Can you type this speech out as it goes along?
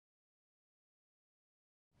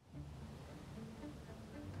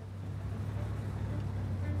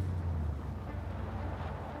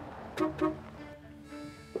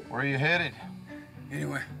Where are you headed?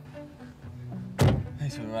 Anywhere.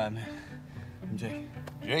 Thanks for the ride, man. I'm Jake.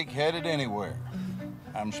 Jake headed anywhere.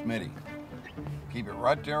 I'm Smitty. Keep it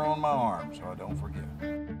right there on my arm so I don't forget.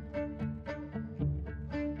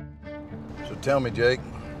 So tell me, Jake,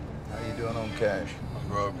 how you doing on cash? I'm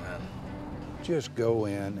broke, man. Just go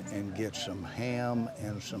in and get some ham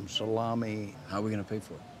and some salami. How are we gonna pay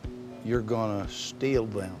for it? You're gonna steal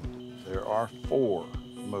them. There are 4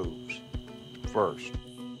 moves. First,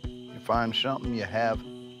 you find something you have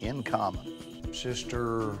in common.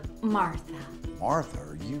 Sister Martha. Martha,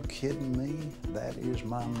 are you kidding me? That is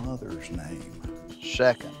my mother's name.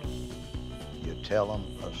 Second, you tell them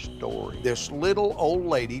a story. This little old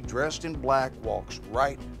lady dressed in black walks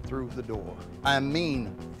right through the door. I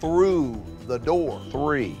mean, through the door.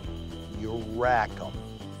 3, you rack them.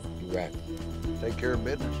 You rack. Take care of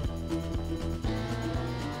business.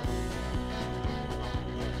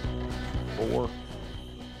 4,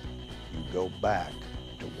 you go back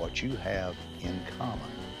to what you have in common.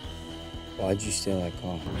 Why'd you steal that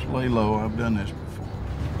car? Just lay low. I've done this before.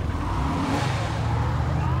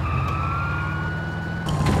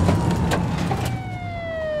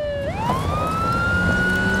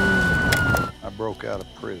 I broke out of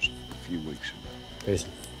prison a few weeks ago. Prison.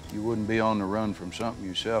 You wouldn't be on the run from something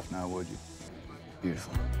yourself now, would you?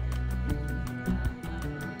 Beautiful.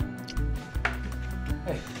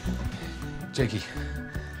 Hey, Jakey.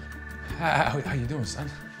 How you doing, son?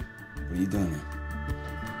 What are you doing here?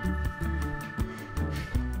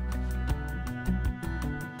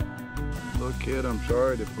 Look, kid, I'm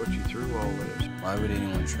sorry to put you through all this. Why would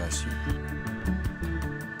anyone trust you?